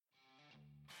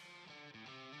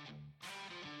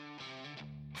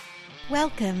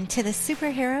Welcome to the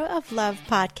Superhero of Love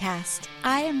podcast.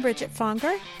 I am Bridget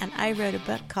Fonger, and I wrote a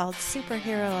book called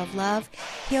Superhero of Love,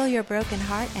 Heal Your Broken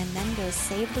Heart, and Then Go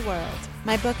Save the World.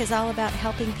 My book is all about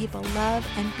helping people love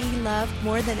and be loved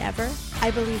more than ever.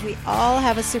 I believe we all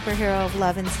have a superhero of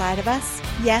love inside of us.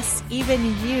 Yes, even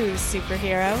you,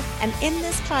 superhero. And in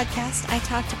this podcast, I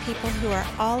talk to people who are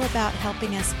all about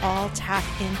helping us all tap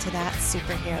into that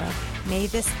superhero. May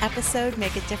this episode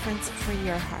make a difference for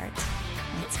your heart.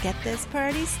 Let's get this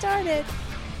party started.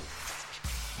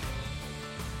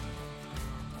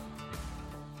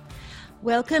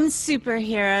 Welcome,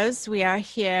 superheroes. We are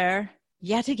here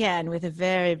yet again with a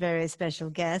very, very special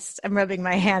guest. I'm rubbing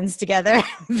my hands together.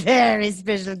 Very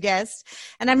special guest.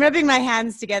 And I'm rubbing my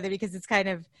hands together because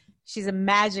she's a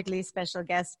magically special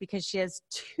guest because she has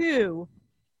two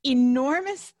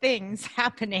enormous things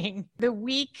happening the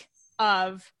week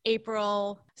of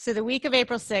April. So the week of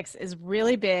April 6th is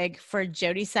really big for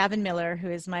Jody Savin Miller, who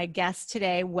is my guest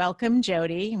today. Welcome,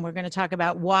 Jody. And we're going to talk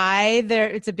about why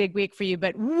it's a big week for you,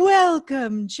 but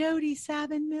welcome, Jody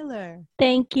Savin Miller.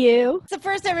 Thank you. So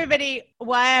first, everybody,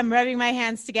 why I'm rubbing my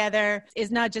hands together is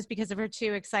not just because of her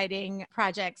two exciting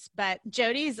projects, but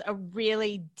Jody's a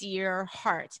really dear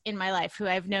heart in my life who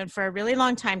I've known for a really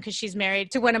long time because she's married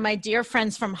to one of my dear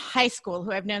friends from high school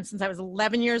who I've known since I was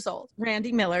 11 years old,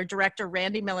 Randy Miller, director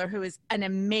Randy Miller, who is an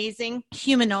amazing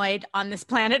humanoid on this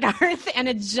planet Earth and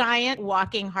a giant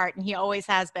walking heart. And he always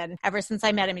has been. Ever since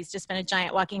I met him, he's just been a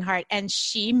giant walking heart. And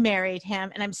she married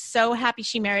him. And I'm so happy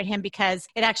she married him because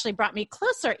it actually brought me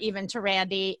closer even to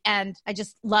Randy. And I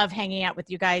just love hanging out with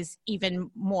you guys even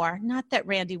more. Not that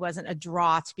Randy wasn't a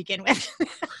draw to begin with.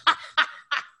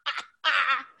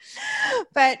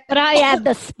 But I add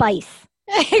the spice.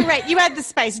 Right. You had the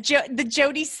spice, the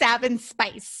Jody Savin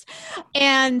spice.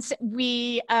 And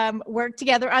we worked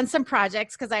together on some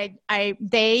projects because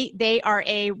they are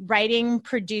a writing,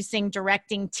 producing,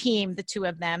 directing team, the two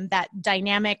of them, that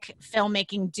dynamic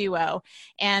filmmaking duo.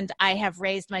 And I have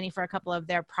raised money for a couple of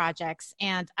their projects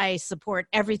and I support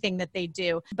everything that they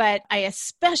do. But I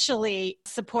especially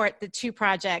support the two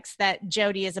projects that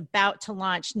Jody is about to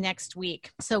launch next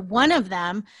week. So one of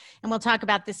them, and we'll talk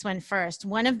about this one first,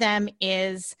 one of them is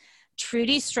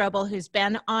Trudy Strobel, who's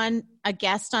been a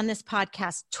guest on this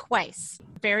podcast twice,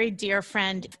 very dear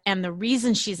friend. And the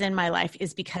reason she's in my life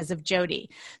is because of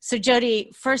Jody. So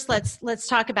Jody, first let's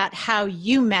talk about how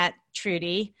you met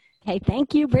Trudy. Okay,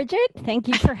 thank you, Bridget. Thank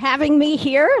you for having me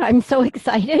here. I'm so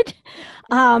excited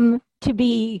to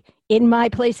be in my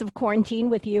place of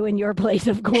quarantine with you in your place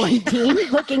of quarantine,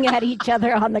 looking at each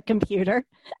other on the computer.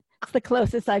 It's the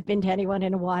closest I've been to anyone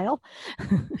in a while.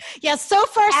 Yeah, so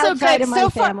far so good. Of my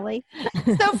family.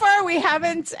 So far we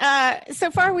haven't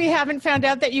found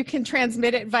out that you can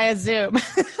transmit it via Zoom.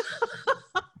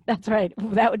 That's right.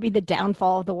 That would be the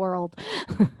downfall of the world.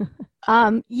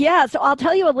 So I'll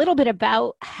tell you a little bit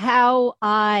about how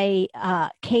I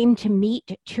came to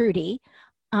meet Trudy.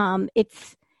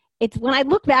 It's when I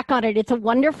look back on it, it's a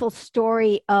wonderful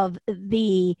story of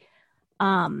the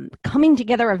coming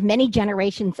together of many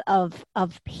generations of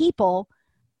people,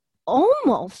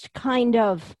 almost kind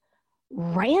of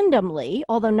randomly,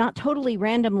 although not totally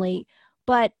randomly,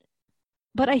 but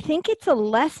I think it's a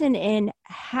lesson in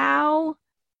how,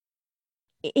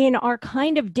 in our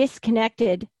kind of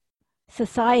disconnected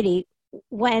society,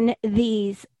 when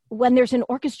there's an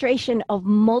orchestration of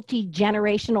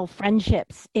multi-generational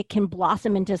friendships, it can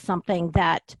blossom into something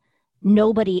that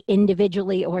nobody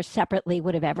individually or separately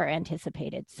would have ever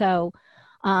anticipated. So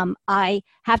I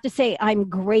have to say I'm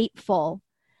grateful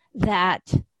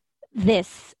that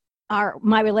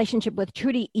my relationship with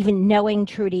Trudy, even knowing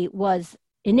Trudy, was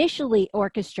initially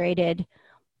orchestrated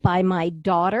by my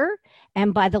daughter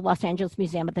and by the Los Angeles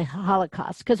Museum of the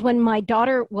Holocaust. Because when my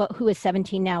daughter, who is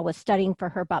 17 now, was studying for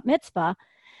her bat mitzvah,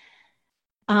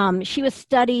 she was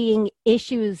studying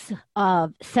issues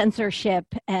of censorship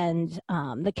and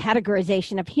the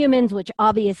categorization of humans, which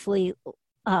obviously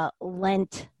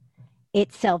lent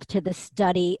itself to the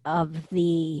study of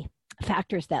the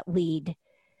factors that lead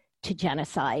to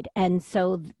genocide. And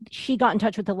so she got in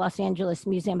touch with the Los Angeles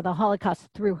Museum of the Holocaust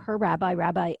through her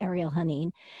Rabbi Ariel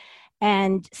Hanin.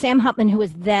 And Sam Huppman, who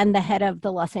was then the head of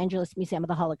the Los Angeles Museum of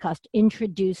the Holocaust,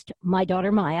 introduced my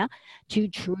daughter Maya to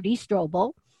Trudy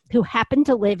Strobel, who happened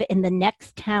to live in the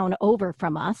next town over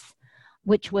from us,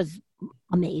 which was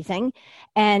amazing.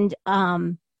 And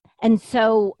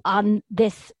so on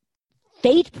this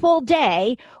fateful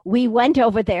day, we went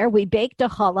over there, we baked a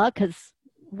challah because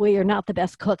we are not the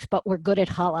best cooks, but we're good at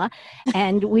challah.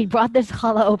 And we brought this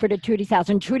challah over to Trudy's house.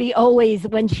 And Trudy always,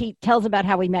 when she tells about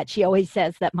how we met, she always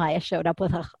says that Maya showed up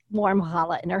with a warm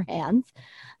challah in her hands.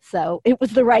 So it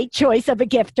was the right choice of a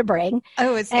gift to bring.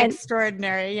 Oh, it's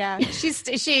extraordinary. Yeah.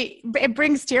 It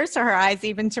brings tears to her eyes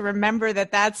even to remember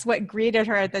that that's what greeted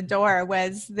her at the door,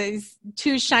 was these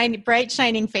two bright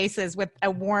shining faces with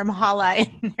a warm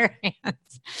challah in their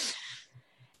hands.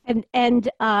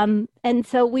 And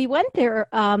so we went there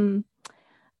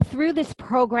through this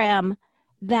program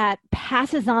that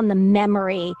passes on the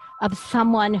memory of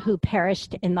someone who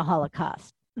perished in the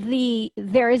Holocaust.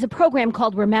 There is a program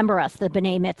called Remember Us, the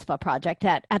B'nai Mitzvah Project,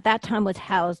 that at that time was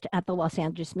housed at the Los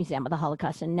Angeles Museum of the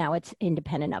Holocaust, and now it's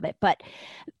independent of it. But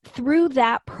through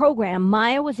that program,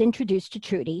 Maya was introduced to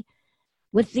Trudy.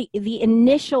 With the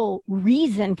initial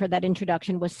reason for that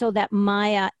introduction was so that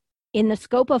Maya, in the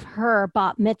scope of her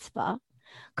bat mitzvah,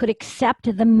 could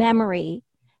accept the memory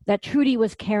that Trudy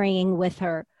was carrying with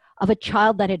her of a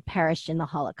child that had perished in the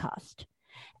Holocaust.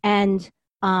 And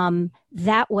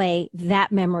that way,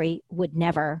 that memory would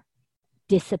never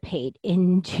dissipate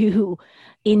into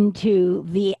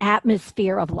the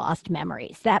atmosphere of lost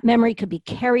memories. That memory could be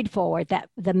carried forward, that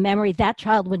the memory, that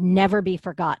child would never be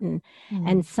forgotten. Mm-hmm.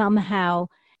 And somehow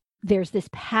there's this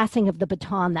passing of the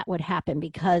baton that would happen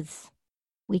because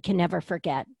we can never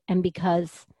forget. And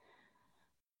because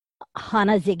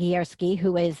Hannah Zigierski,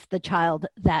 who is the child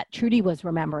that Trudy was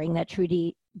remembering, that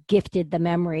Trudy gifted the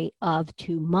memory of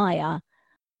to Maya,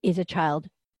 is a child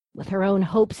with her own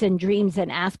hopes and dreams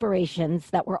and aspirations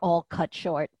that were all cut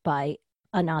short by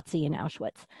a Nazi in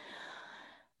Auschwitz.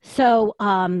 So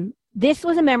this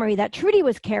was a memory that Trudy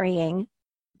was carrying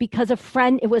because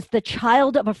it was the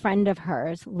child of a friend of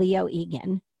hers, Leo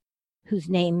Egan, whose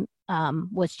name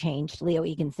was changed. Leo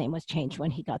Egan's name was changed when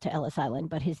he got to Ellis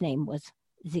Island, but his name was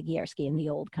Zigierski in the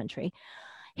old country.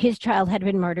 His child had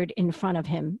been murdered in front of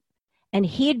him, and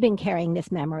he had been carrying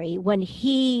this memory. When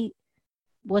he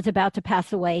was about to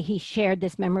pass away, he shared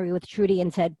this memory with Trudy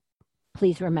and said,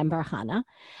 please remember Hannah.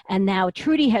 And now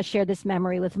Trudy has shared this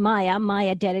memory with Maya.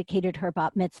 Maya dedicated her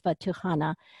bat mitzvah to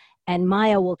Hannah, and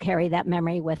Maya will carry that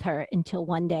memory with her until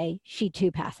one day she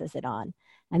too passes it on.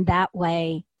 And that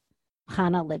way,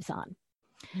 Hannah lives on.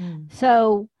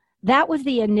 So that was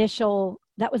the initial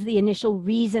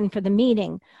reason for the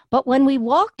meeting. But when we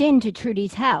walked into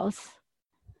Trudy's house,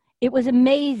 it was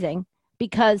amazing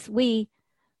because we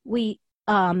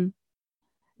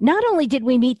not only did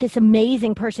we meet this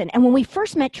amazing person, and when we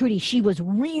first met Trudy, she was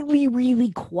really,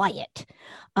 really quiet.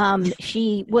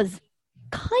 She was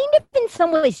kind of in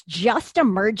some ways just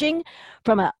emerging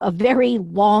from a very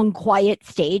long, quiet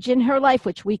stage in her life,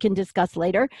 which we can discuss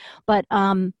later. But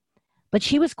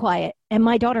she was quiet, and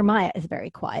my daughter Maya is very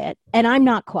quiet, and I'm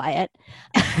not quiet.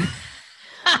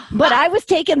 But I was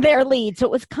taking their lead. So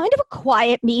it was kind of a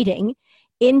quiet meeting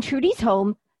in Trudy's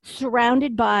home,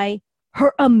 surrounded by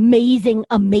her amazing,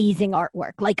 amazing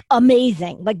artwork, like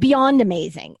amazing, like beyond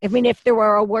amazing. I mean, if there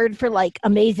were a word for like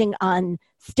amazing on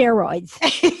steroids,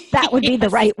 that would be the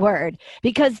right word.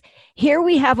 Because here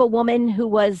we have a woman who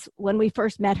was, when we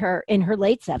first met her, in her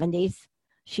late 70s,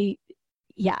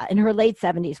 in her late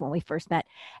 70s when we first met,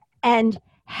 and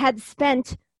had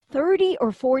spent 30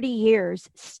 or 40 years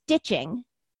stitching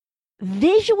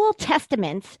visual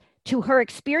testaments to her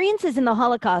experiences in the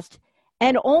Holocaust,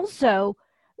 and also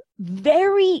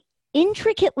very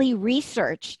intricately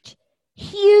researched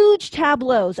huge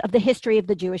tableaus of the history of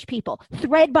the Jewish people,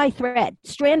 thread by thread,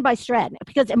 strand by strand,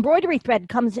 because embroidery thread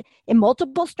comes in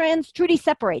multiple strands. Trudy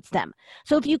separates them.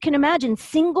 So if you can imagine,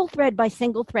 single thread by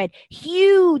single thread,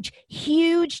 huge,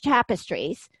 huge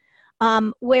tapestries,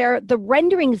 where the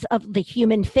renderings of the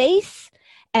human face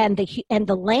and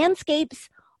the landscapes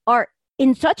are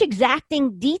in such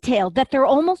exacting detail that they're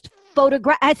almost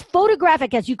as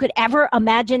photographic as you could ever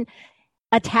imagine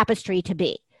a tapestry to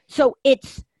be. So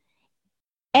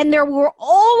and there were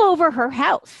all over her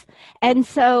house. And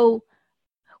so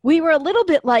we were a little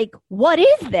bit like, what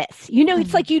is this? You know,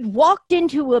 it's like you'd walked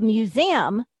into a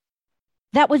museum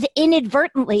that was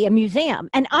inadvertently a museum.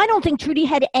 And I don't think Trudy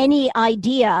had any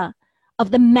idea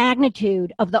of the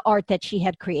magnitude of the art that she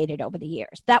had created over the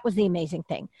years. That was the amazing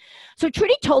thing. So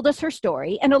Trudy told us her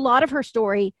story, and a lot of her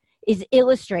story is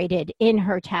illustrated in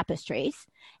her tapestries.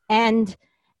 And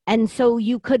so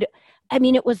you could, I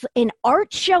mean, it was an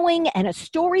art showing and a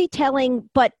storytelling,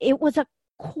 but it was a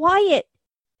quiet,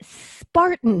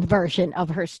 Spartan version of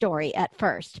her story at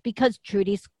first, because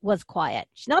Trudy's was quiet.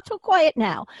 She's not so quiet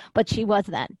now, but she was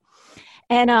then.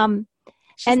 And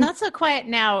she's not so quiet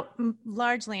now,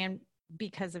 largely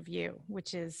because of you,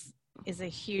 which is is a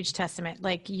huge testament.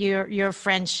 Like your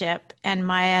friendship and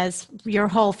Maya's, your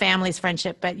whole family's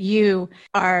friendship, but you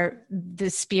are the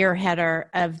spearheader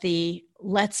of the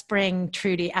let's bring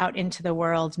Trudy out into the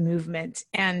world movement.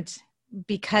 And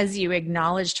because you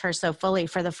acknowledged her so fully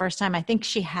for the first time, I think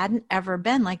she hadn't ever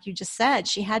been, like you just said,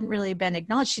 she hadn't really been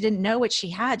acknowledged. She didn't know what she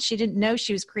had. She didn't know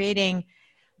she was creating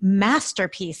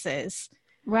masterpieces.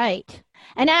 Right.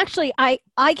 And actually, I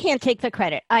can't take the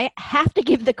credit. I have to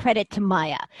give the credit to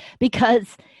Maya,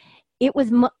 because it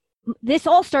was, this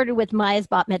all started with Maya's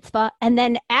bat mitzvah. And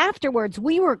then afterwards,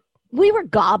 we were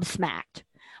gobsmacked.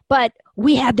 But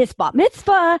we had this bat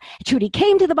mitzvah. Trudy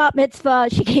came to the bat mitzvah.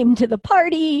 She came to the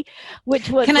party, which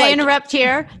was. Can I interrupt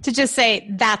here to just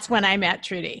say that's when I met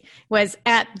Trudy? Was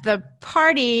at the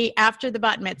party after the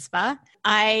bat mitzvah.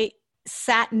 I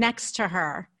sat next to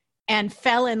her and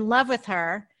fell in love with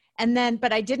her. And then,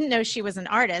 but I didn't know she was an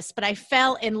artist, but I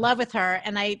fell in love with her.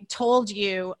 And I told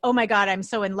you, oh my God, I'm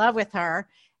so in love with her.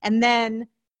 And then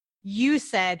you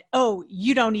said, oh,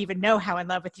 you don't even know how in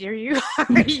love with you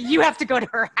are. You have to go to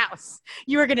her house.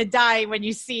 You are going to die when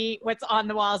you see what's on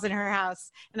the walls in her house.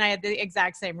 And I had the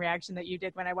exact same reaction that you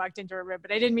did when I walked into her room,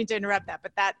 but I didn't mean to interrupt that,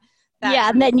 but that yeah.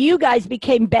 And then you guys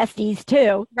became besties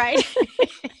too. Right.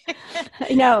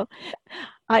 I know.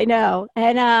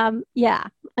 And yeah,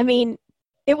 I mean,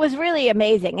 it was really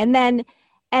amazing. And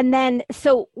then,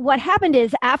 so what happened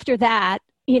is after that,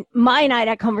 Maya and I had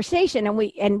a conversation,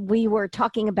 and we were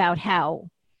talking about how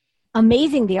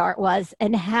amazing the art was,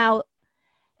 and how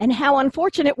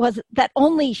unfortunate it was that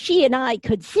only she and I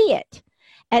could see it.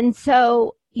 And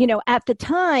so, at the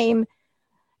time,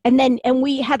 and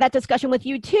we had that discussion with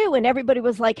you too, and everybody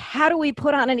was like, how do we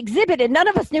put on an exhibit? And none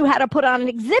of us knew how to put on an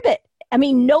exhibit. I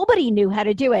mean, nobody knew how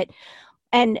to do it.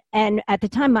 And at the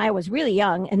time, Maya was really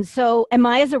young. And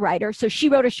Maya's a writer. So she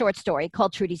wrote a short story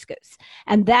called Trudy's Goose.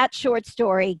 And that short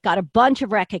story got a bunch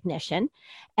of recognition.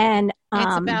 And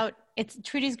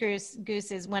Trudy's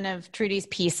Goose is one of Trudy's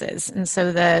pieces. And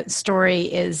so the story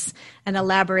is an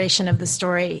elaboration of the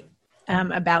story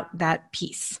about that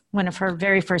piece, one of her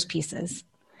very first pieces.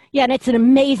 Yeah, and it's an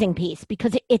amazing piece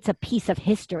because it's a piece of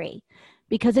history.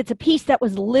 Because it's a piece that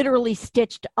was literally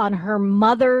stitched on her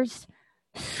mother's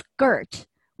skirt.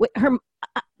 With her,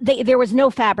 there was no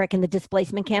fabric in the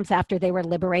displacement camps after they were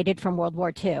liberated from World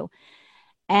War II.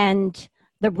 And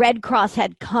the Red Cross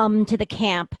had come to the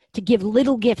camp to give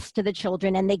little gifts to the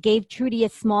children, and they gave Trudy a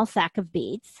small sack of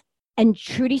beads. And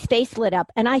Trudy's face lit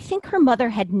up. And I think her mother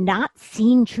had not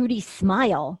seen Trudy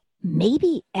smile,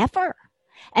 maybe ever.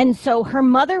 And so her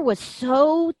mother was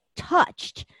so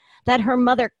touched that her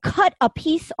mother cut a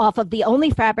piece off of the only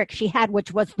fabric she had,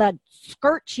 which was the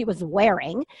skirt she was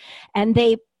wearing. And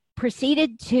they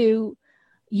proceeded to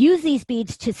use these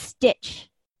beads to stitch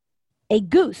a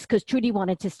goose, because Trudy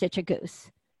wanted to stitch a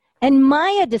goose. And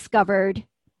Maya discovered,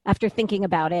 after thinking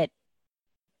about it,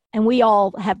 and we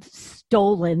all have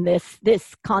stolen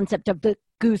this concept of the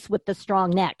goose with the strong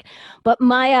neck, but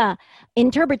Maya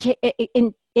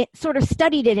sort of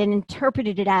studied it and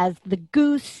interpreted it as the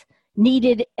goose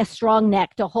needed a strong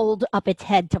neck to hold up its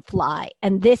head to fly.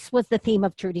 And this was the theme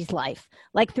of Trudy's life.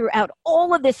 Like throughout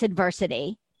all of this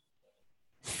adversity,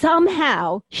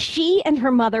 somehow she and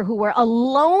her mother, who were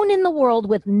alone in the world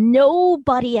with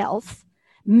nobody else,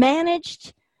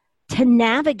 managed to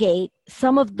navigate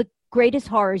some of the greatest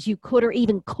horrors you could or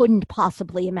even couldn't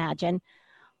possibly imagine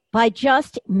by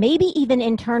just maybe even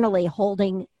internally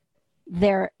holding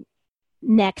their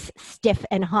necks stiff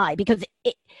and high, because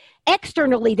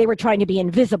externally they were trying to be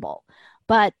invisible,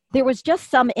 but there was just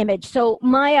some image. So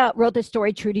Maya wrote the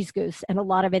story Trudy's Goose, and a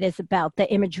lot of it is about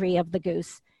the imagery of the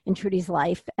goose in Trudy's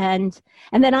life. And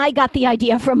then I got the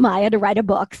idea from Maya to write a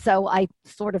book, so I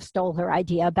sort of stole her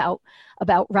idea about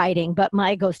writing, but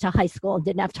Maya goes to high school and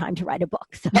didn't have time to write a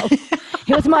book, so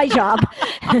it was my job.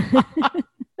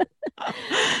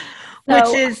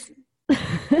 Which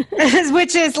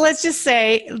is, let's just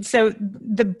say, so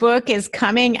the book is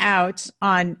coming out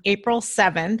on April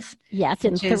 7th. Yes,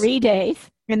 in 3 days.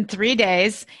 In 3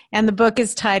 days. And the book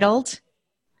is titled?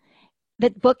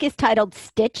 The book is titled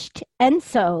Stitched and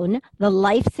Sewn, The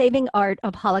Life-Saving Art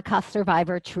of Holocaust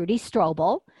Survivor Trudy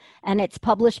Strobel. And it's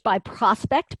published by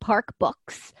Prospect Park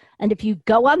Books. And if you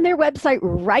go on their website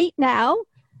right now,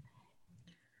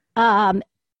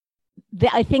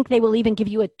 I think they will even give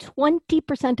you a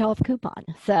 20% off coupon.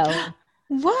 So,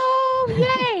 whoa,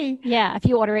 yay. Yeah, if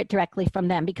you order it directly from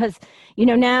them. Because,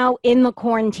 now in the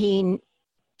quarantine,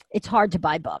 it's hard to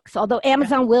buy books. Although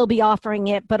Amazon will be offering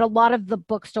it, but a lot of the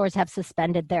bookstores have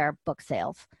suspended their book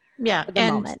sales. Yeah, for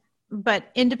the moment.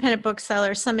 But independent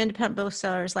booksellers, some independent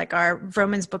booksellers, like our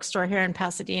Vroman's bookstore here in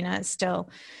Pasadena, is still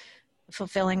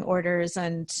fulfilling orders,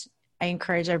 and I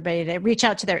encourage everybody to reach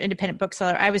out to their independent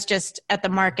bookseller. I was just at the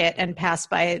market and passed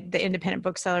by the independent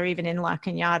bookseller, even in La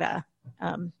Cañada.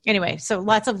 Anyway, so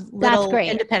lots of little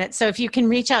independent. So if you can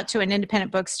reach out to an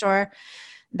independent bookstore,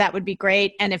 that would be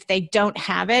great. And if they don't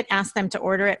have it, ask them to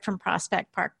order it from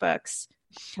Prospect Park Books.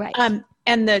 Right.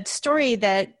 And the story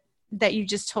that you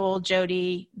just told,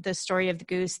 Jody, the story of the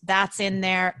goose, that's in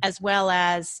there, as well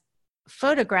as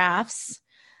photographs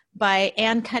by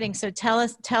Ann Cutting. So tell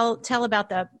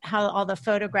about how all the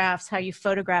photographs, how you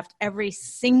photographed every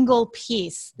single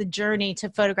piece, the journey to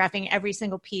photographing every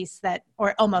single piece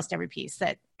or almost every piece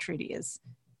that Trudy is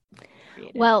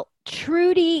created. Well,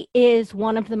 Trudy is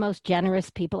one of the most generous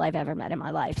people I've ever met in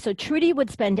my life. So Trudy would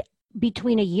spend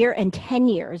between a year and 10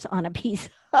 years on a piece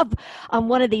on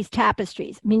one of these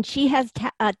tapestries. I mean, she has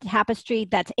a tapestry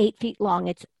that's 8 feet long.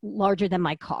 It's larger than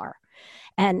my car.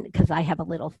 And because I have a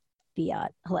little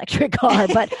Fiat electric car,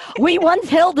 but we once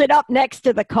held it up next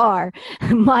to the car.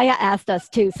 Maya asked us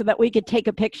to, so that we could take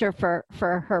a picture for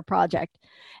her project.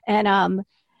 And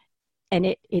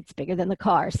it's bigger than the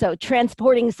car. So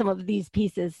transporting some of these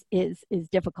pieces is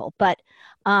difficult. But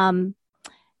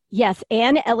yes,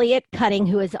 Anne Elliott Cutting,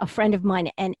 who is a friend of mine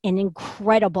and an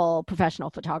incredible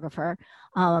professional photographer,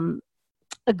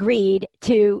 agreed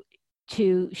to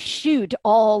shoot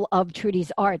all of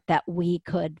Trudy's art that we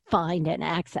could find and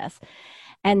access.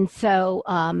 And so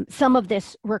some of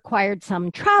this required some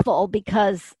travel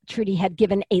because Trudy had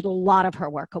given a lot of her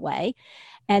work away.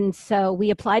 And so we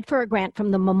applied for a grant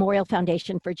from the Memorial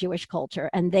Foundation for Jewish Culture,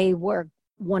 and they were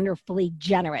wonderfully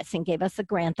generous and gave us a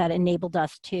grant that enabled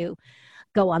us to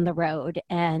go on the road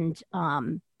and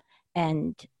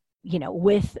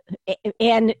with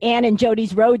Anne and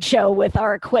Jody's road show with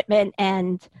our equipment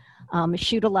and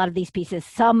shoot a lot of these pieces.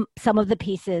 Some of the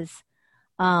pieces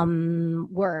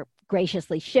were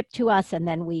graciously shipped to us, and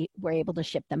then we were able to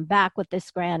ship them back with this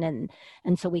grant,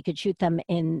 and so we could shoot them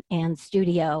in Anne's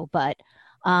studio. But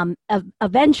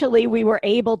eventually we were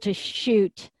able to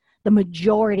shoot the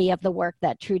majority of the work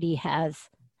that Trudy has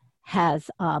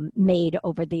made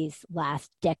over these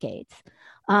last decades.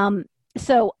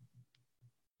 So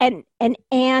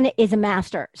Anne is a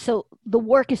master. So the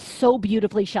work is so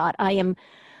beautifully shot. I am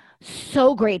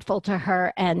so grateful to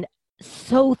her and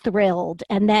so thrilled.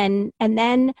 And then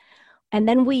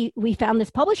we found this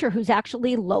publisher who's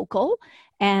actually local,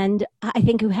 and I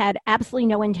think who had absolutely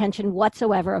no intention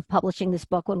whatsoever of publishing this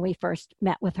book. When we first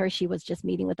met with her, she was just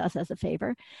meeting with us as a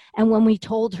favor. And when we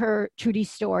told her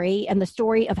Trudy's story and the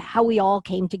story of how we all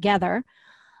came together,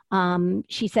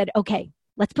 she said, okay,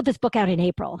 let's put this book out in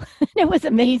April. It was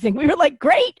amazing. We were like,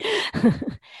 great.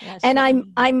 Yes,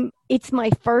 and it's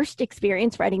my first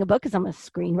experience writing a book because I'm a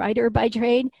screenwriter by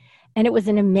trade. And it was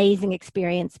an amazing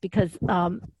experience because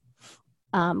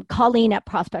Colleen at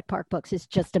Prospect Park Books is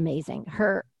just amazing.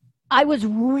 I was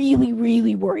really,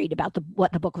 really worried about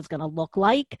what the book was going to look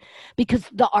like because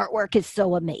the artwork is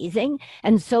so amazing.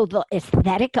 And so the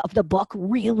aesthetic of the book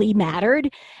really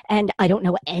mattered. And I don't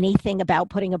know anything about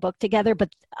putting a book together, but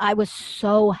I was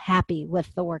so happy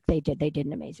with the work they did. They did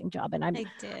an amazing job. And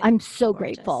I'm so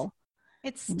grateful.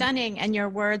 It's stunning. And your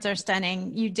words are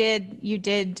stunning. You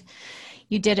did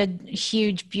a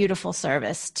huge, beautiful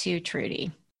service to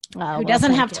Trudy. Who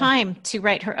doesn't have time to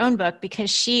write her own book because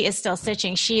she is still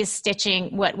stitching. She is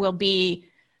stitching what will be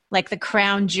like the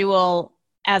crown jewel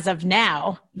as of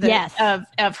now.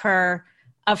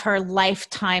 Of her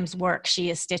lifetime's work. She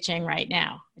is stitching right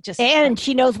now. And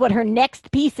she knows what her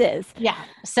next piece is.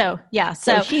 So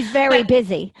she's very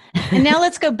busy. And now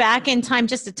let's go back in time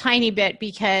just a tiny bit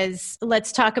because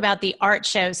let's talk about the art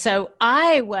show. So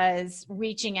I was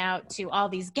reaching out to all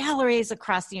these galleries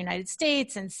across the United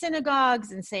States and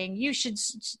synagogues and saying, you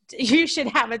should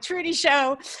have a Trudy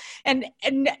show. And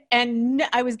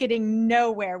I was getting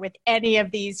nowhere with any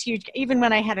of these huge, even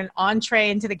when I had an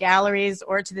entree into the galleries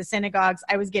or to the synagogues,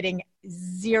 I was getting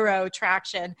zero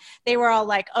traction. They were all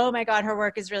like, oh my God, her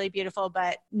work is really beautiful,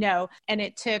 but no. And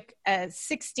it took a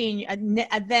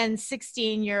then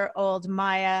 16-year-old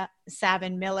Maya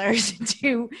Savin Miller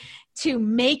to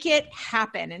make it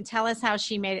happen and tell us how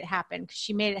she made it happen.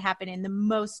 She made it happen in the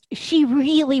most. She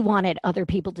really wanted other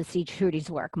people to see Trudy's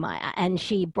work, Maya, and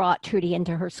she brought Trudy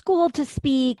into her school to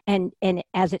speak. And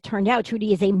as it turned out,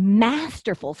 Trudy is a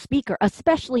masterful speaker,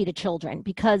 especially to children,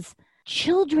 because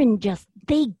children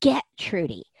they get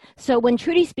Trudy. So when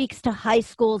Trudy speaks to high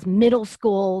schools, middle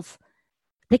schools,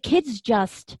 the kids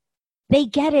they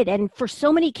get it. And for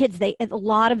so many kids, a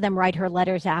lot of them write her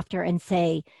letters after and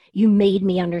say, you made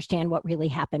me understand what really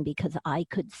happened because I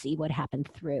could see what happened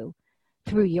through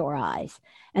your eyes.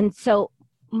 And so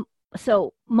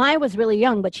so Maya was really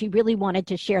young, but she really wanted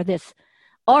to share this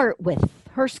art with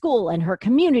her school and her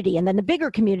community, and then the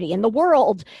bigger community and the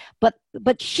world. But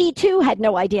she too had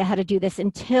no idea how to do this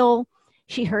until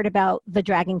she heard about the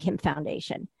Dragon Kim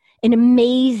Foundation, an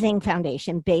amazing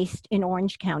foundation based in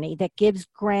Orange County that gives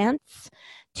grants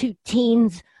to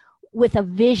teens with a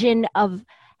vision of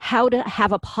how to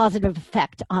have a positive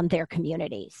effect on their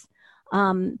communities.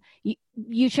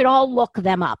 You should all look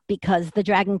them up, because the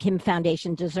Dragon Kim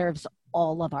Foundation deserves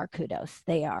all of our kudos.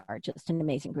 They are just an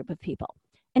amazing group of people.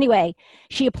 Anyway,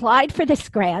 she applied for this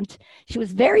grant. She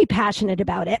was very passionate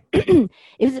about it. It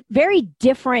was a very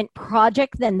different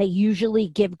project than they usually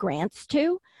give grants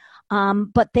to.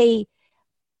 But I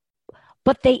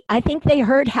think they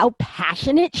heard how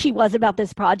passionate she was about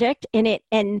this project,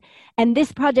 and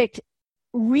this project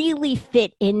really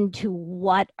fit into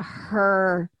what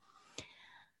her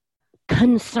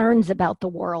concerns about the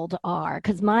world are,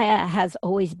 because Maya has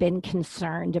always been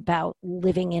concerned about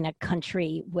living in a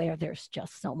country where there's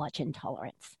just so much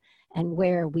intolerance and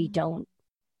where we don't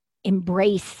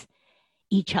embrace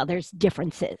each other's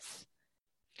differences.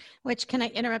 Which, can I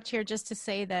interrupt here just to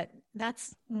say that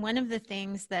that's one of the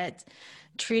things that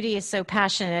Trudy is so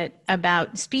passionate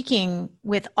about, speaking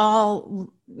with all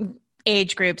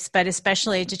age groups, but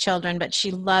especially to children. But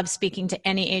she loves speaking to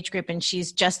any age group, and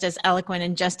she's just as eloquent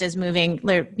and just as moving.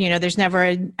 There's never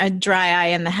a dry eye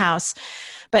in the house.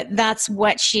 But that's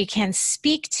what she can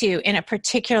speak to in a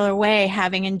particular way,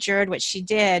 having endured what she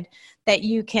did, that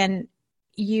you can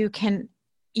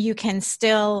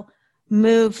still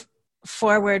move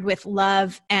forward with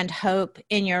love and hope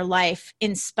in your life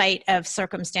in spite of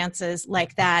circumstances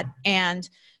like that. And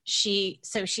she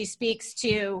speaks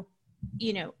to,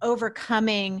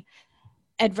 overcoming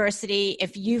adversity.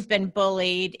 If you've been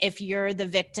bullied, if you're the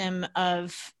victim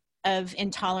of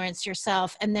intolerance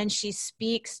yourself, and then she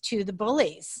speaks to the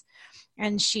bullies,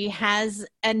 and she has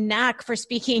a knack for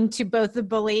speaking to both the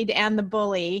bullied and the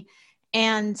bully,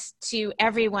 and to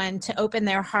everyone, to open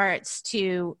their hearts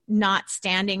to not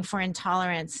standing for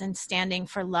intolerance and standing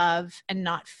for love and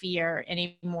not fear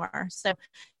anymore. So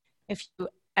if you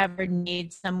ever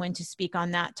need someone to speak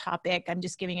on that topic, I'm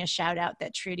just giving a shout out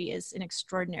that Trudy is an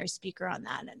extraordinary speaker on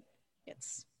that. And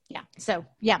it's,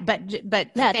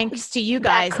 but thanks to you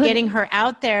guys getting her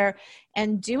out there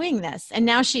and doing this. And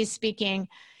now she's speaking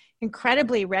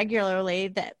incredibly regularly.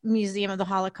 The Museum of the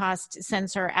Holocaust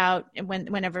sends her out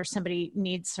whenever somebody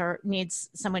needs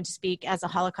someone to speak as a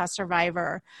Holocaust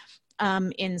survivor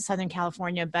in Southern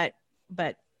California, but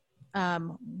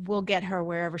we'll get her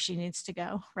wherever she needs to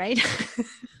go, right?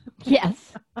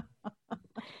 Yes.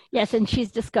 Yes, and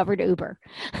she's discovered Uber.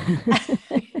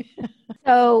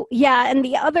 So, yeah, and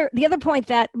the other point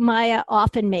that Maya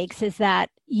often makes is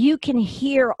that you can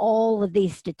hear all of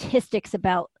these statistics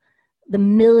about the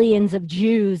millions of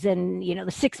Jews and,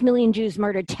 the 6 million Jews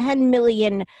murdered, 10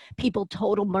 million people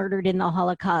total murdered in the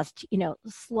Holocaust,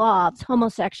 Slavs,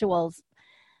 homosexuals.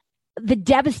 The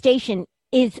devastation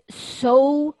is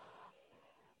so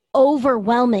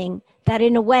overwhelming that,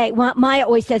 in a way, Maya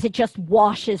always says, it just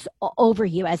washes over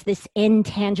you as this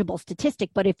intangible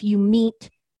statistic. But if you meet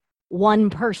one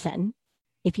person,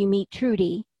 if you meet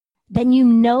Trudy, then you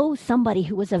know somebody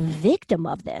who was a victim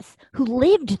of this, who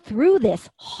lived through this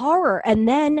horror, and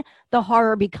then the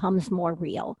horror becomes more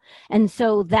real. And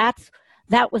so that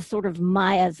was sort of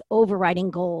Maya's overriding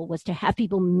goal, was to have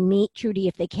people meet Trudy.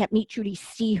 If they can't meet Trudy,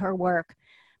 see her work,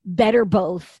 better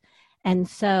both. And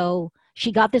so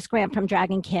she got this grant from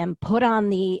Dragon Kim, put on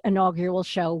the inaugural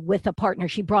show with a partner.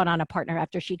 She brought on a partner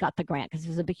after she got the grant, because it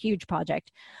was a huge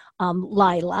project,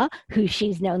 Lila, who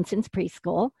she's known since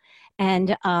preschool.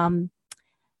 And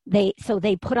they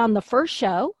put on the first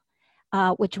show,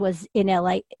 which was in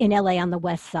LA on the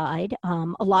West Side.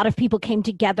 A lot of people came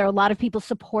together. A lot of people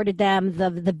supported them.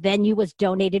 The venue was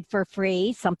donated for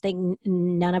free, something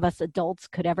none of us adults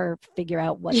could ever figure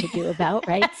out what to do about,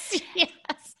 right? Yes.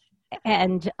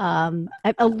 And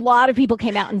a lot of people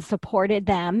came out and supported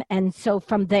them. And so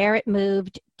from there, it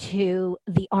moved to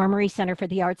the Armory Center for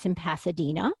the Arts in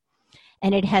Pasadena.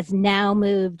 And it has now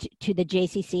moved to the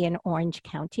JCC in Orange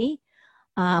County,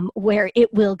 where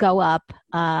it will go up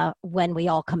when we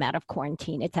all come out of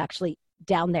quarantine. It's actually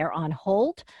down there on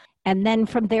hold. And then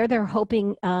from there, they're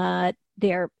hoping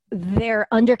they're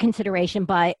under consideration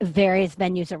by various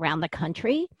venues around the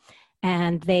country.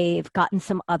 And they've gotten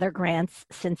some other grants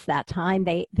since that time.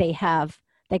 They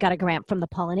got a grant from the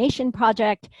Pollination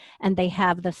Project, and they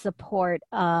have the support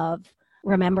of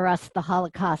Remember Us, the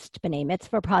Holocaust B'nai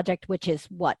Mitzvah Project, which is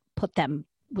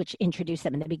which introduced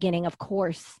them in the beginning, of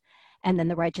course, and then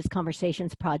the Righteous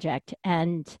Conversations Project.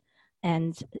 And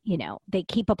and, they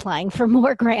keep applying for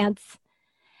more grants.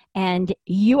 And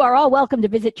you are all welcome to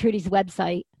visit Trudy's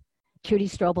website,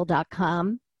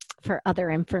 trudystrobel.com, for other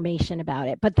information about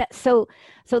it. But so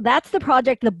that's the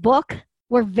project. The book,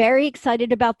 we're very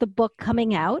excited about the book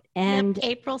coming out. And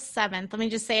April 7th. Let me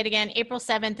just say it again, April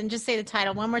 7th, and just say the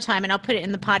title one more time, and I'll put it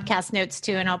in the podcast notes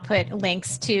too, and I'll put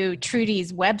links to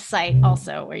Trudy's website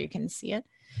also where you can see it.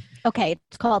 Okay,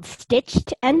 it's called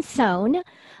Stitched and Sewn,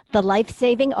 The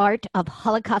Life-Saving Art of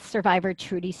Holocaust Survivor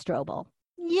Trudy Strobel.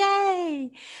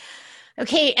 Yay!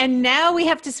 Okay, and now we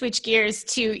have to switch gears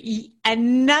to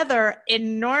another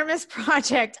enormous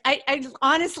project. I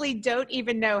honestly don't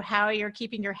even know how you're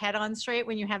keeping your head on straight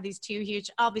when you have these two huge,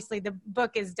 obviously the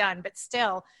book is done, but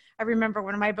still, I remember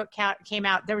when my book came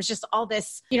out, there was just all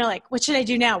this, like, what should I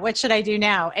do now? What should I do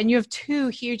now? And you have two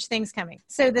huge things coming.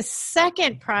 So the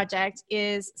second project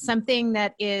is something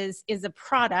that is a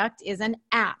product, is an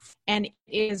app, and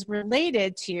is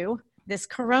related to this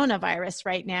coronavirus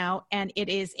right now. And it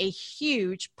is a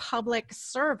huge public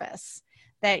service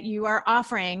that you are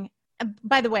offering.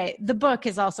 By the way, the book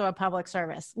is also a public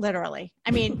service, literally.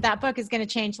 I mean, that book is going to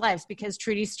change lives because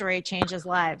Trudy's story changes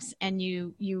lives. And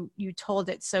you told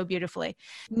it so beautifully.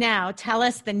 Now, tell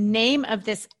us the name of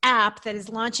this app that is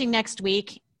launching next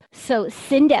week. So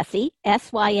Syndesy,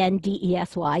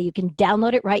 Syndesy, you can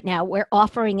download it right now. We're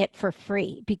offering it for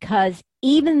free because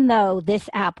even though this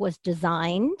app was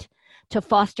designed to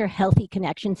foster healthy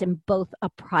connections in both a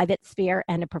private sphere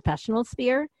and a professional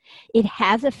sphere, it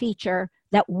has a feature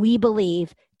that we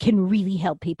believe can really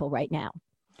help people right now.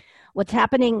 What's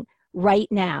happening right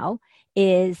now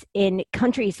is in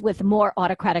countries with more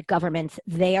autocratic governments,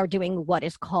 they are doing what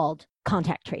is called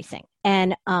contact tracing.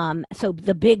 And so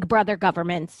the big brother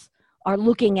governments are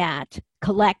looking at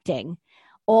collecting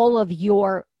all of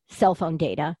your cell phone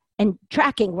data and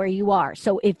tracking where you are.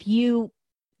 So if you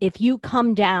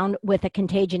come down with a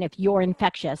contagion, if you're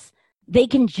infectious, they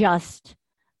can just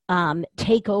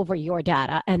take over your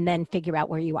data and then figure out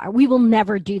where you are. We will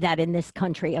never do that in this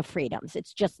country of freedoms.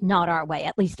 It's just not our way.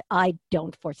 At least I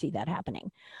don't foresee that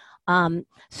happening.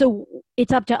 So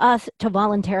it's up to us to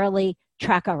voluntarily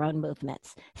track our own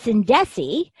movements.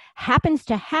 Syndesy happens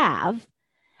to have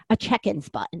a check-ins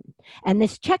button. And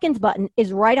this check-ins button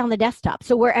is right on the desktop.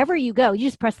 So wherever you go, you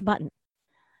just press the button.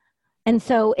 And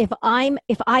so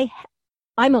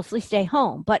I mostly stay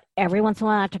home, but every once in a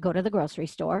while I have to go to the grocery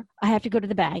store, I have to go to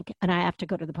the bank, and I have to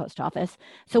go to the post office.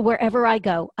 So wherever I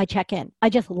go, I check in.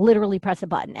 I just literally press a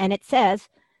button, and it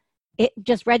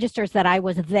just registers that I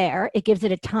was there. It gives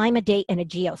it a time, a date, and a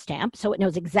geostamp, so it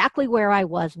knows exactly where I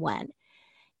was when.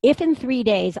 If in 3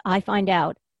 days I find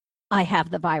out I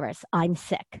have the virus, I'm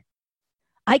sick,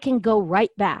 I can go right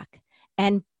back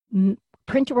and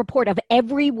print a report of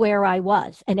everywhere I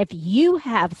was. And if you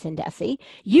have Syndesy,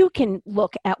 you can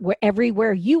look at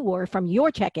everywhere you were from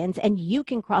your check-ins, and you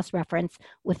can cross-reference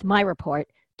with my report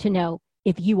to know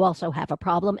if you also have a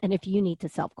problem and if you need to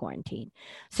self-quarantine.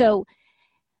 So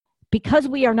because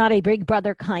we are not a big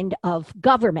brother kind of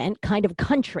government, kind of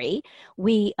country,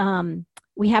 we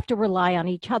have to rely on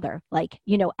each other, like,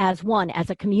 as one, as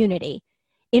a community,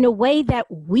 in a way that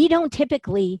we don't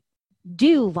typically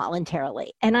do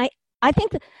voluntarily. And I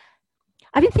think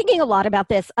I've been thinking a lot about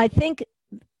this. I think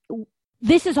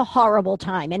this is a horrible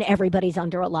time and everybody's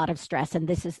under a lot of stress, and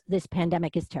this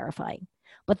pandemic is terrifying.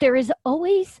 But there's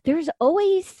always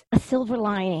a silver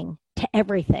lining to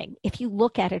everything if you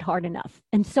look at it hard enough.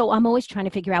 And so I'm always trying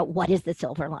to figure out, what is the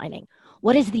silver lining?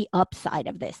 What is the upside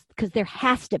of this? Because there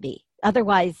has to be.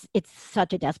 Otherwise, it's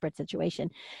such a desperate situation.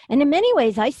 And in many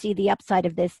ways, I see the upside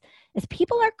of this as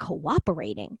people are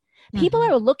cooperating. People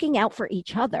are looking out for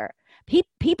each other.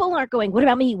 People aren't going, what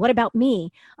about me? What about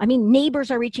me? I mean,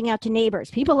 neighbors are reaching out to neighbors.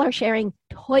 People are sharing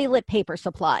toilet paper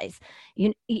supplies.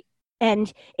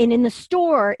 And in the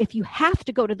store, if you have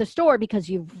to go to the store because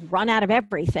you've run out of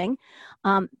everything,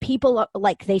 people are,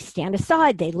 like, they stand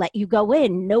aside. They let you go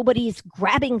in. Nobody's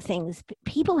grabbing things.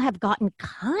 People have gotten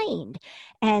kind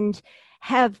and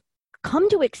have come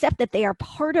to accept that they are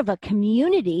part of a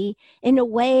community in a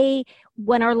way.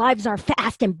 When our lives are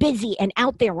fast and busy and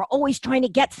out there, we're always trying to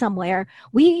get somewhere.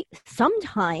 We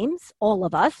sometimes, all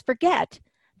of us, forget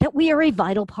that we are a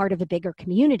vital part of a bigger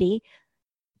community,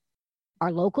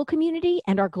 our local community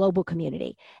and our global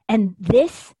community. And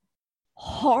this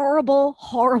horrible,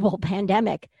 horrible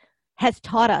pandemic has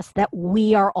taught us that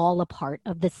we are all a part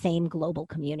of the same global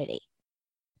community,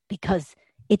 because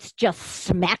it's just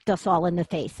smacked us all in the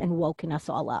face and woken us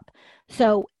all up.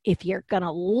 So if you're going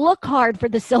to look hard for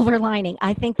the silver lining,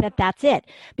 I think that that's it.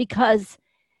 Because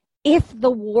if the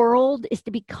world is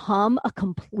to become a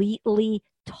completely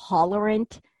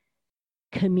tolerant,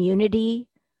 community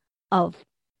of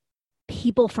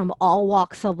people from all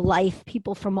walks of life,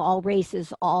 people from all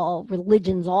races, all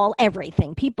religions, all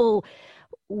everything, people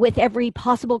with every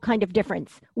possible kind of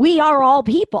difference. We are all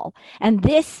people. And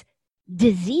this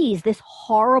disease, this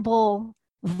horrible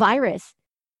virus,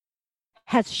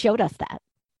 has showed us that.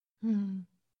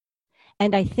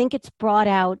 And I think it's brought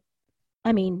out,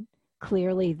 I mean,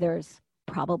 clearly there's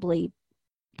probably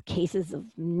cases of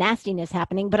nastiness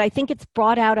happening, but I think it's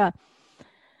brought out a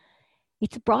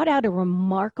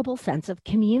remarkable sense of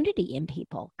community in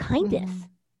people, kindness.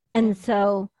 And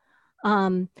so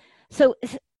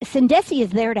Sindesi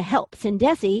is there to help.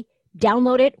 Sindesi,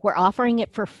 download it. We're offering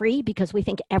it for free because we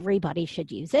think everybody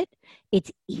should use it.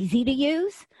 It's easy to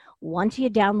use. Once you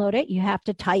download it, you have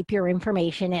to type your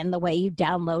information in the way you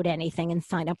download anything and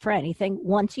sign up for anything.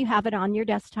 Once you have it on your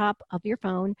desktop of your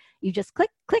phone, you just click,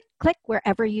 click, click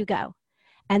wherever you go.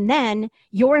 And then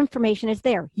your information is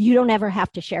there. You don't ever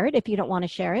have to share it if you don't want to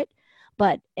share it.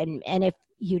 And if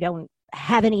you don't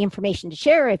have any information to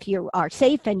share, if you are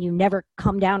safe and you never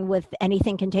come down with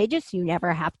anything contagious, you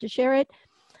never have to share it.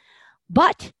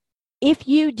 But if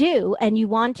you do, and you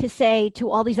want to say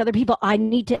to all these other people, I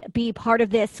need to be part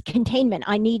of this containment,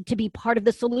 I need to be part of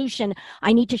the solution,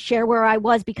 I need to share where I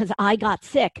was because I got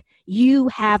sick, you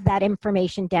have that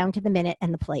information down to the minute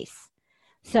and the place.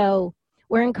 So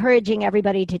we're encouraging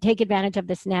everybody to take advantage of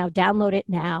this now, download it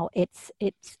now. It's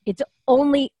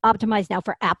only optimized now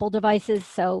for Apple devices.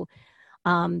 So,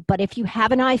 but if you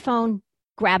have an iPhone,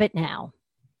 grab it now.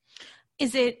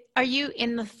 Are you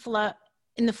in the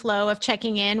flow of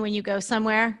checking in when you go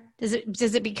somewhere?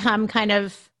 Does it become kind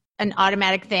of an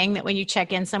automatic thing that when you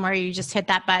check in somewhere, you just hit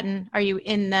that button? Are you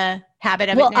in the habit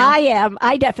of it now? Well, I am.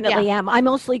 I definitely am. I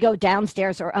mostly go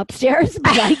downstairs or upstairs,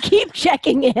 but I keep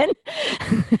checking in.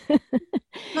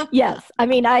 Yes. I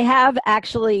mean, I have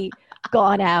actually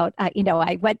gone out.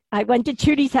 I went to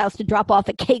Trudy's house to drop off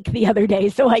a cake the other day,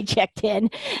 so I checked in.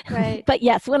 Right. But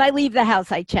yes, when I leave the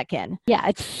house, I check in. Yeah,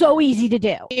 it's so easy to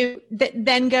do. You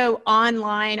then go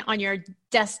online on your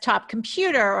desktop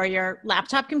computer or your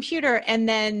laptop computer and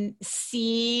then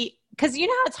see, because you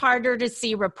know how it's harder to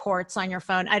see reports on your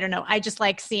phone. I don't know. I just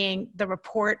like seeing the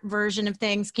report version of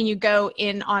things. Can you go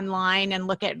in online and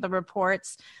look at the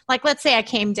reports? Like, let's say I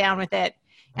came down with it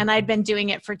and I'd been doing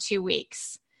it for 2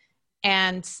 weeks.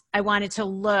 And I wanted to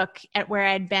look at where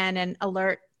I'd been and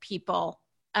alert people.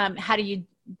 Can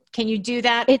you do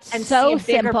that? It's so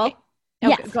simple.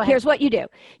 Yes, here's what you do.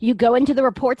 You go into the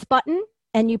reports button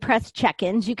and you press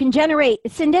check-ins. You can generate,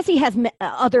 Sindesi has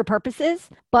other purposes,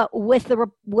 but with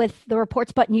the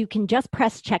reports button, you can just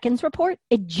press check-ins report.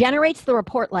 It generates the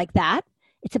report like that.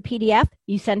 It's a PDF.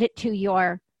 You send it to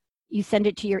your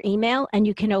email and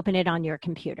you can open it on your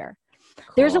computer.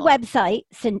 Cool. There's a website,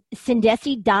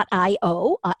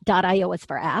 Sindesi.io. .io is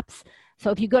for apps.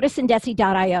 So if you go to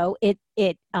Sindesi.io, it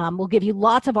will give you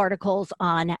lots of articles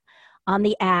on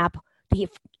the app, the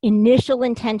initial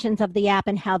intentions of the app,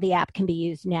 and how the app can be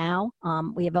used now.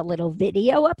 We have a little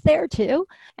video up there too.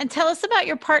 And tell us about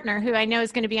your partner, who I know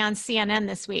is going to be on CNN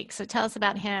this week. So tell us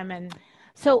about him. And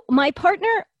so my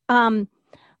partner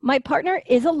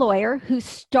is a lawyer who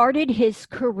started his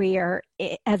career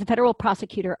as a federal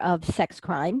prosecutor of sex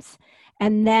crimes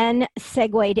and then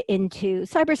segued into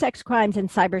cyber sex crimes and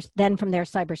then from there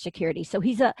cybersecurity. So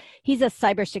he's a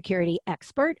cybersecurity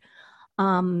expert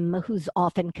who's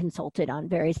often consulted on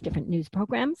various different news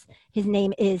programs. His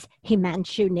name is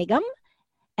Himanshu Nigam,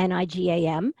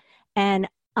 Nigam, and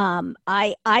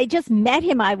I just met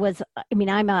him.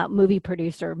 I'm a movie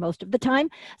producer most of the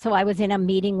time. So I was in a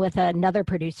meeting with another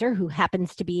producer who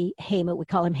happens to be Hemu. We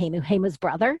call him Hemu's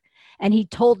brother. And he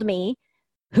told me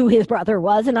who his brother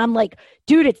was. And I'm like,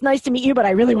 dude, it's nice to meet you, but I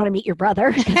really want to meet your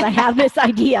brother because I have this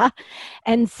idea.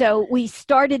 And so we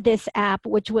started this app,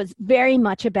 which was very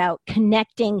much about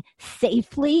connecting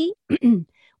safely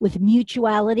with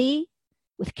mutuality,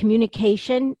 with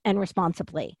communication, and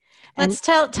responsibly. Let's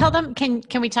tell them,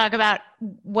 can we talk about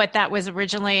what that was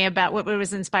originally about, what it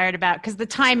was inspired about? Because the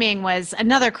timing was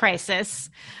another crisis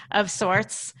of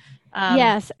sorts.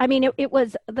 Yes. I mean, it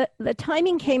was, the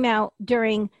timing came out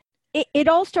during, it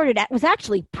all started, it was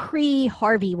actually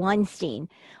pre-Harvey Weinstein,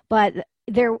 but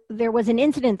there was an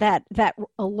incident that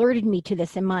alerted me to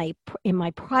this in my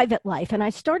private life. And I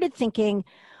started thinking,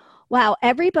 wow,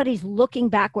 everybody's looking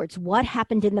backwards. What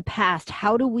happened in the past?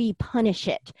 How do we punish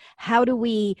it? How do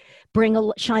we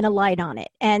shine a light on it?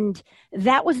 And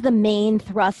that was the main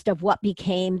thrust of what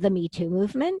became the Me Too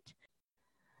movement.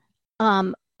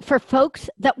 For folks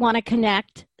that want to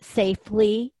connect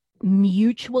safely,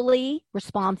 mutually,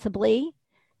 responsibly,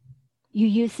 you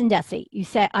use Sindesi.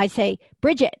 I say,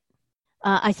 Bridget,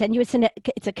 I send you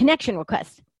it's a connection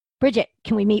request. Bridget,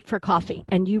 can we meet for coffee?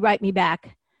 And you write me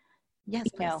back, Yes,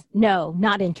 please. no,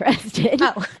 not interested.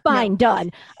 Oh, fine, no.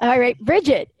 done. All right,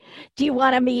 Bridget, do you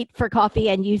want to meet for coffee?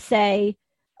 And you say,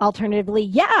 alternatively,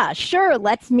 yeah, sure,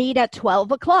 let's meet at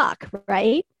 12 o'clock,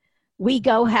 right? We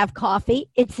go have coffee.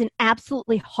 It's an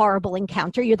absolutely horrible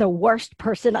encounter. You're the worst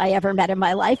person I ever met in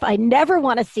my life. I never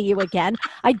want to see you again.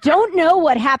 I don't know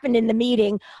what happened in the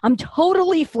meeting. I'm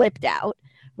totally flipped out,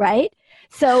 right?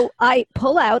 So I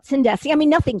pull out Sindesi. I mean,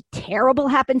 nothing terrible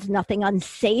happens. Nothing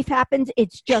unsafe happens.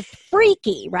 It's just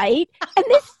freaky, right? And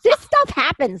this stuff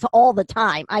happens all the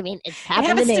time. I mean, it's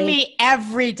happened it happens to me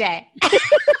every day.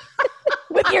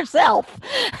 With yourself.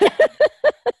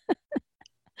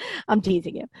 I'm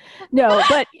teasing you. No,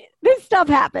 but this stuff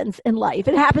happens in life.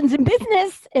 It happens in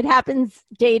business. It happens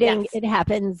dating. Yes. It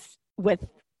happens with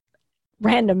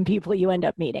random people you end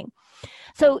up meeting.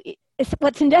 So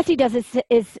what Sindesi does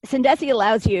is Sindesi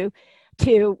allows you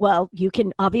to, well, you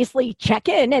can obviously check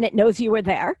in and it knows you were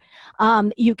there.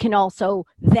 You can also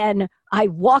then, I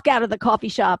walk out of the coffee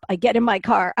shop, I get in my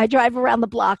car, I drive around the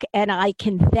block, and I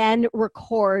can then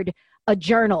record a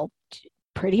journal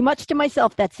pretty much to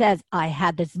myself that says I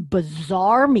had this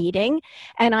bizarre meeting,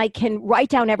 and I can write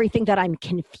down everything that I'm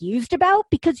confused about,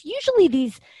 because usually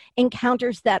these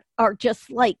encounters that are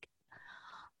just like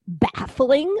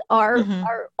baffling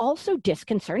are also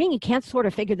disconcerting. You can't sort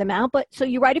of figure them out. But so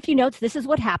you write a few notes. This is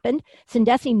what happened.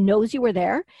 Sindesi knows you were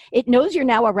there. It knows you're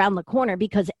now around the corner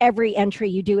because every entry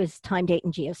you do is time, date,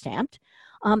 and geostamped.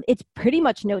 It's pretty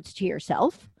much notes to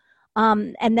yourself.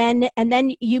 And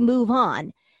then you move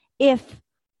on. If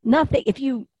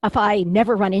I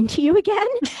never run into you again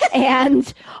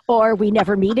or we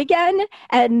never meet again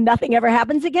and nothing ever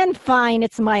happens again, fine,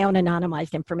 it's my own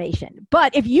anonymized information.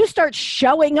 But if you start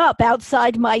showing up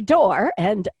outside my door,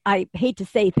 and I hate to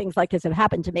say things like this have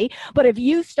happened to me, but if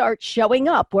you start showing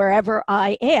up wherever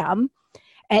I am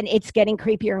and it's getting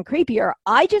creepier and creepier,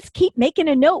 I just keep making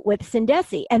a note with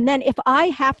Sindesi. And then if I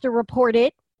have to report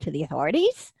it to the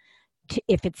authorities,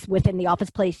 if it's within the office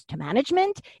place, to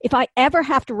management, if I ever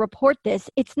have to report this,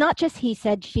 it's not just he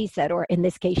said, she said, or in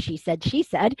this case, she said,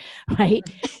 right?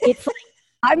 It's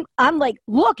like, I'm like,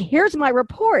 look, here's my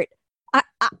report.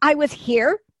 I was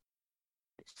here.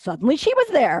 Suddenly she was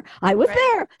there. I was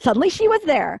there. Suddenly she was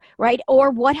there, right?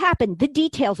 Or what happened, the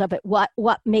details of it, what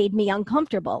made me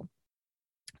uncomfortable.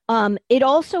 It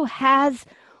also has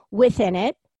within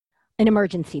it an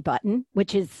emergency button,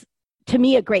 which is, to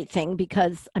me, a great thing,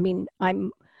 because I mean, I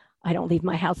don't leave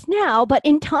my house now, but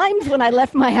in times when I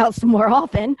left my house more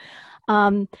often,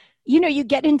 you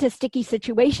get into sticky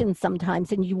situations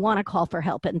sometimes and you want to call for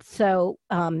help. And so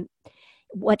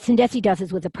what Sindesi does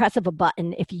is, with the press of a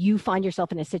button, if you find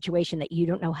yourself in a situation that you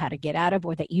don't know how to get out of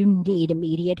or that you need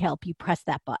immediate help, you press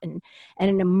that button and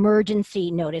an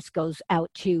emergency notice goes out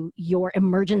to your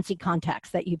emergency contacts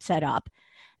that you've set up.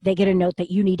 They get a note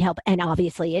that you need help, and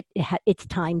obviously it's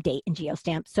time, date, and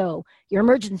geostamp. So your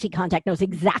emergency contact knows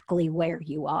exactly where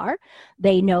you are.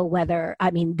 They know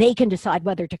they can decide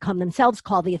whether to come themselves,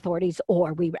 call the authorities,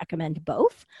 or we recommend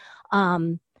both.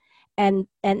 And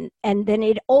then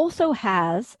it also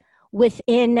has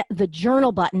within the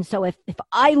journal button. So if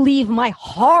I leave my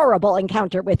horrible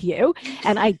encounter with you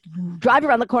and I drive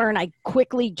around the corner and I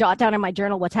quickly jot down in my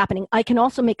journal what's happening, I can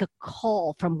also make a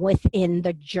call from within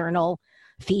the journal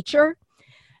feature.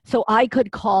 So I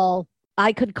could call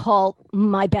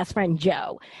my best friend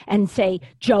Joe and say,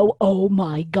 Joe, oh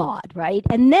my God, right?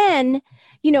 And then,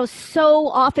 so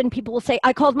often people will say,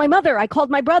 I called my mother, I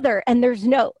called my brother, and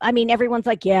everyone's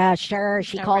like, yeah, sure,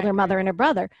 she called her mother and her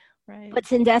brother. Right. But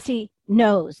Sindesi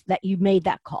knows that you made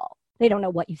that call. They don't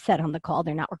know what you said on the call.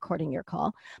 They're not recording your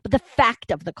call, but the fact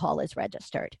of the call is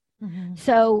registered. Mm-hmm.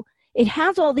 So it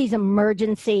has all these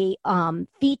emergency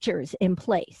features in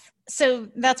place. So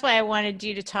that's why I wanted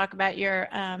you to talk about your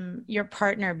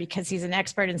partner, because he's an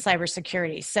expert in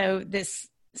cybersecurity.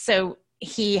 So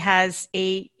he has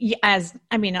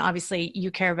obviously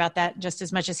you care about that just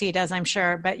as much as he does, I'm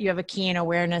sure, but you have a keen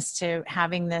awareness to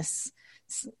having this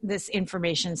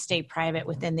information stay private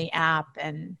within the app,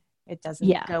 and it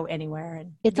doesn't go anywhere.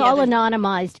 And it's all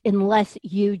anonymized unless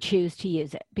you choose to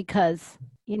use it, because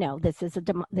this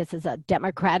is a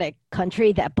democratic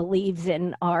country that believes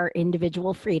in our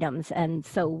individual freedoms, and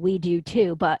so we do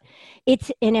too. But it's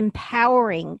an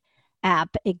empowering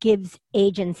app. It gives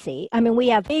agency. I mean, we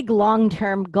have big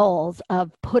long-term goals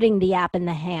of putting the app in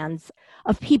the hands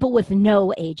of people with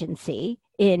no agency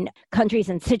in countries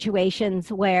and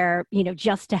situations where,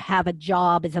 just to have a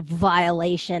job is a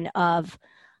violation of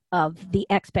the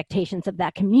expectations of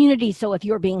that community. So if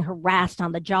you're being harassed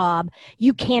on the job,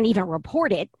 you can't even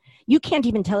report it you can't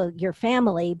even tell your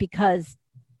family because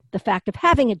the fact of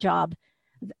having a job,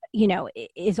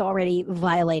 is already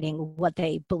violating what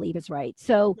they believe is right.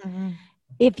 So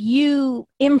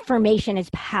information is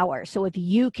power. So if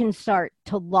you can start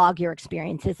to log your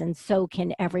experiences, and so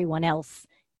can everyone else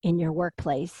in your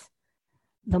workplace,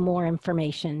 the more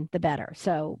information, the better.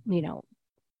 So,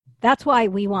 that's why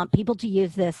we want people to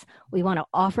use this. We want to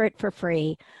offer it for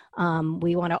free.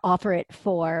 We want to offer it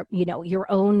for,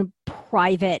 your own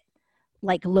private,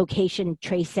 like, location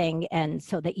tracing, and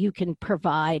so that you can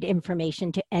provide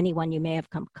information to anyone you may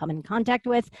have come in contact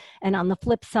with. And on the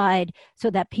flip side, so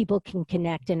that people can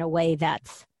connect in a way that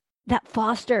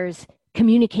fosters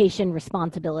communication,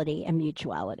 responsibility, and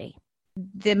mutuality.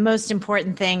 The most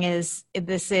important thing is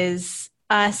this is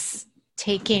us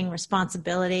taking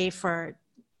responsibility for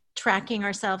tracking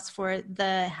ourselves for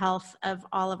the health of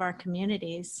all of our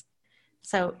communities.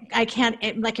 So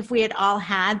if we had all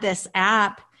had this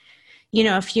app,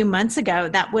 a few months ago,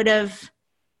 we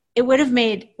would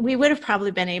have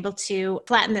probably been able to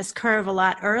flatten this curve a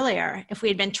lot earlier if we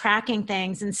had been tracking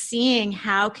things and seeing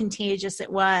how contagious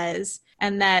it was,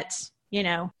 and that,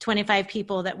 25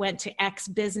 people that went to X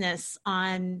business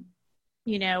on,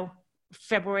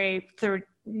 February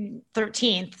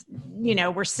 13th,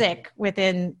 were sick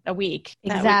within a week.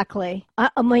 Exactly.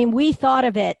 We thought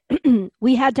of it.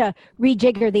 We had to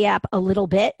rejigger the app a little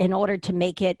bit in order to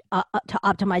make it, to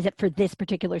optimize it for this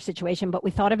particular situation. But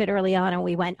we thought of it early on, and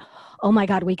we went, oh my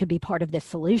God, we could be part of this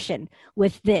solution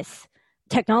with this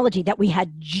technology that we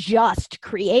had just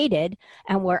created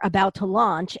and we're about to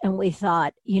launch. And we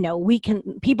thought,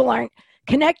 people aren't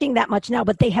connecting that much now,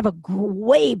 but they have a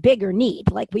way bigger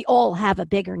need. Like, we all have a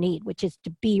bigger need, which is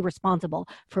to be responsible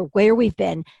for where we've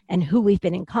been and who we've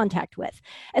been in contact with.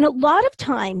 And a lot of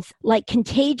times, like,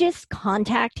 contagious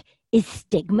contact is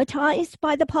stigmatized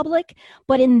by the public.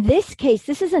 But in this case,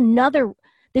 this is another,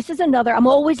 I'm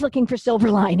always looking for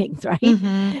silver linings, right?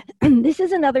 Mm-hmm. This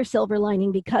is another silver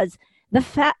lining, because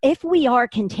if we are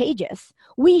contagious,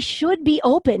 we should be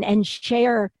open and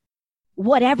share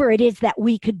whatever it is that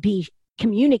we could be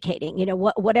communicating,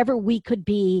 whatever we could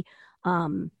be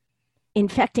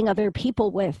infecting other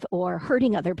people with or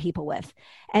hurting other people with.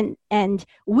 And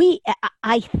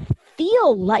I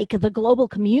feel like the global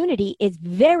community is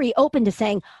very open to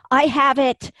saying, I have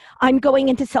it, I'm going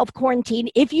into self-quarantine.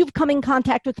 If you've come in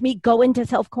contact with me, go into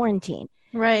self-quarantine.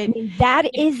 Right. I mean, that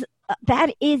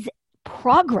is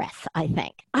progress, I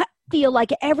think. I feel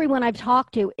like everyone I've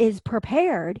talked to is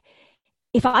prepared.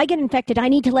 If I get infected, I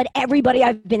need to let everybody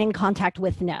I've been in contact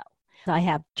with know. I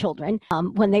have children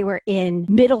when they were in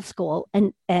middle school,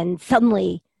 and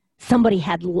suddenly somebody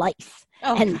had lice.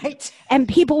 Oh, right. And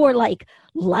people were like,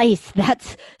 lice,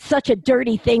 that's such a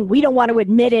dirty thing. We don't want to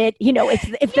admit it.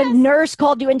 If the nurse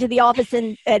called you into the office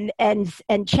and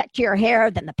checked your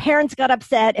hair, then the parents got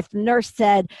upset. If the nurse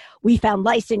said, we found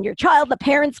lice in your child, the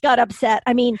parents got upset.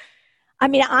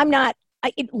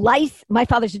 Lice, my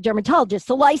father's a dermatologist,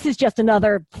 so lice is just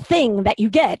another thing that you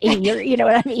get in your, you know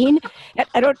what I mean?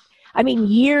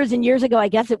 Years and years ago, I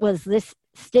guess it was this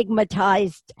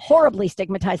horribly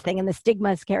stigmatized thing, and the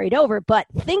stigma is carried over. But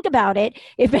think about it.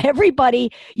 If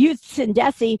everybody used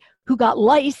Sindesi who got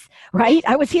lice, right?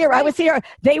 I was here.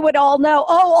 They would all know,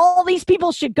 all these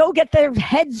people should go get their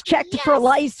heads checked for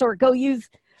lice or go use,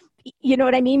 you know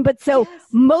what I mean? But so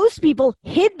most people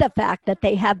hid the fact that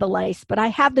they had the lice. But I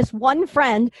have this one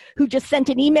friend who just sent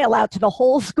an email out to the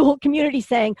whole school community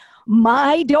saying,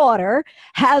 my daughter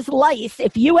has lice.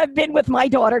 If you have been with my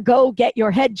daughter, go get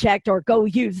your head checked or go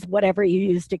use whatever you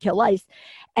use to kill lice.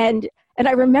 And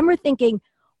I remember thinking,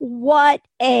 what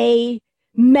a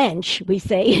mensch, we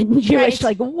say in Jewish,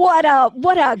 right. Like what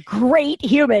a great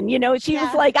human. She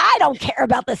was like, I don't care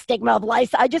about the stigma of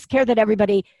lice. I just care that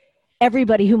everybody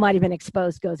who might have been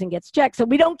exposed goes and gets checked, so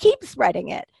we don't keep spreading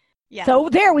it. Yeah. So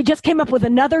we just came up with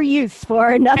another use for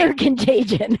another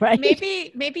contagion, right?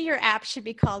 Maybe your app should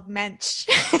be called Mensch.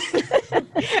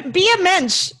 Be a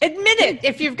mensch. Admit it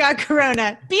if you've got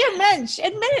corona. Be a mensch.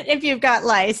 Admit it if you've got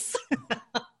lice.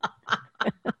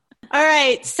 All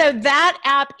right. So that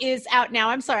app is out now.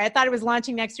 I'm sorry. I thought it was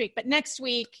launching next week, but next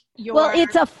week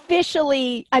it's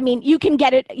officially, you can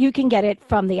get it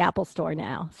from the Apple Store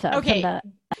now. So okay.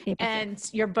 And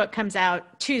your book comes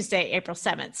out Tuesday, April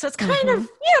 7th. So it's kind of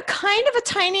a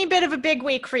tiny bit of a big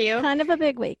week for you. Kind of a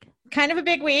big week.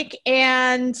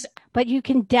 But you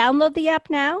can download the app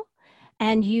now,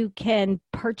 and you can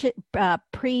pre-purchase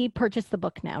the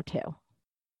book now too.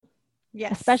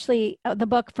 Yes. Especially the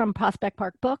book from Prospect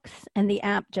Park Books and the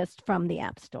app just from the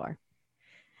App Store.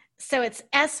 So it's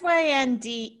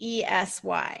Syndesy.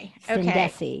 Okay.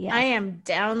 Syndesy, yes. I am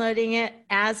downloading it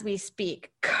as we speak.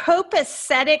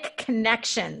 Copacetic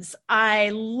connections.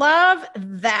 I love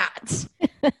that.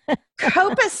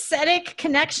 Copacetic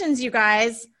connections, you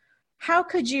guys. How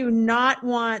could you not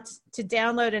want to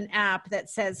download an app that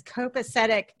says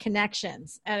Copacetic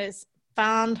connections? That is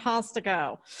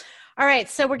fantastico. All right,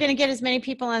 so we're going to get as many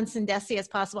people on Syndesy as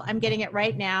possible. I'm getting it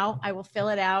right now. I will fill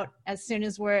it out as soon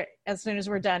as we're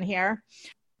done here.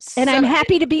 And I'm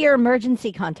happy to be your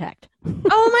emergency contact.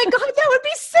 Oh my God, that would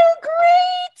be so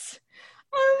great.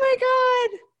 Oh my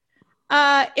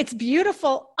God. It's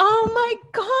beautiful. Oh my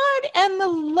God. And the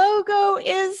logo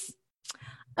is,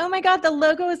 oh my God, the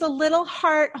logo is a little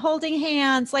heart holding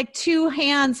hands, like two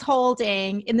hands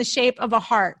holding in the shape of a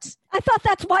heart. I thought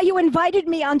that's why you invited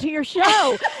me onto your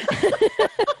show.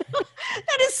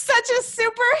 That is such a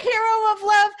superhero of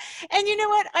love. And you know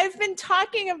what? I've been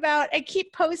talking about, I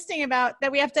keep posting about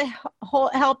that we have to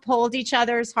help hold each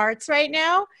other's hearts right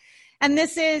now. And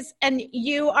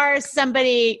you are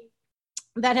somebody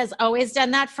that has always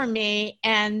done that for me.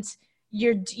 And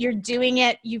you're doing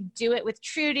it. You do it with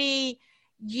Trudy.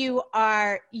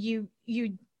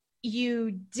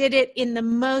 You did it in the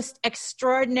most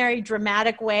extraordinary,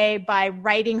 dramatic way by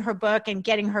writing her book and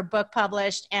getting her book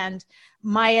published. And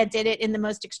Maya did it in the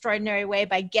most extraordinary way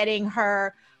by getting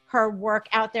her work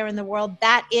out there in the world.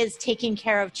 That is taking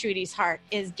care of Trudy's heart,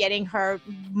 is getting her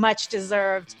much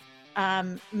deserved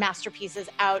masterpieces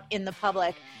out in the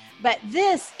public. But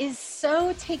this is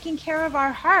so taking care of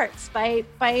our hearts by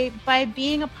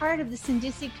being a part of the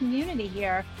Syndesy community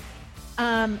here.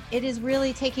 It is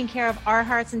really taking care of our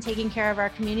hearts and taking care of our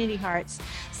community hearts.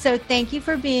 So thank you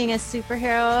for being a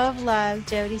superhero of love,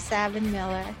 Jody Savin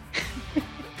Miller.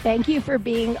 Thank you for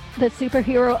being the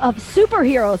superhero of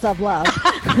superheroes of love.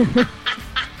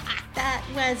 That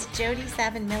was Jody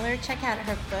Savin Miller. Check out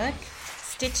her book,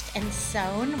 Stitched and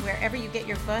Sewn, wherever you get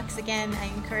your books. Again, I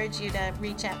encourage you to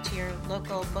reach out to your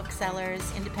local booksellers,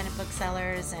 independent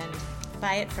booksellers, and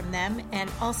buy it from them.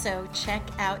 And also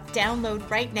download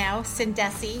right now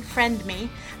Syndesy, friend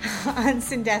me on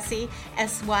Syndesy,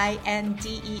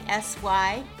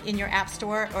 Syndesy in your app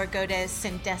store, or go to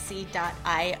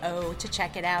syndesy.io to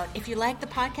check it out. If you like the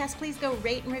podcast, please go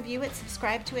rate and review it,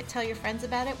 subscribe to it, tell your friends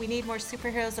about it. We need more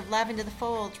superheroes of love into the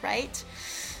fold, right?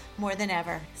 More than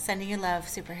ever. Sending you love,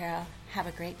 superhero. Have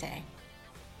a great day.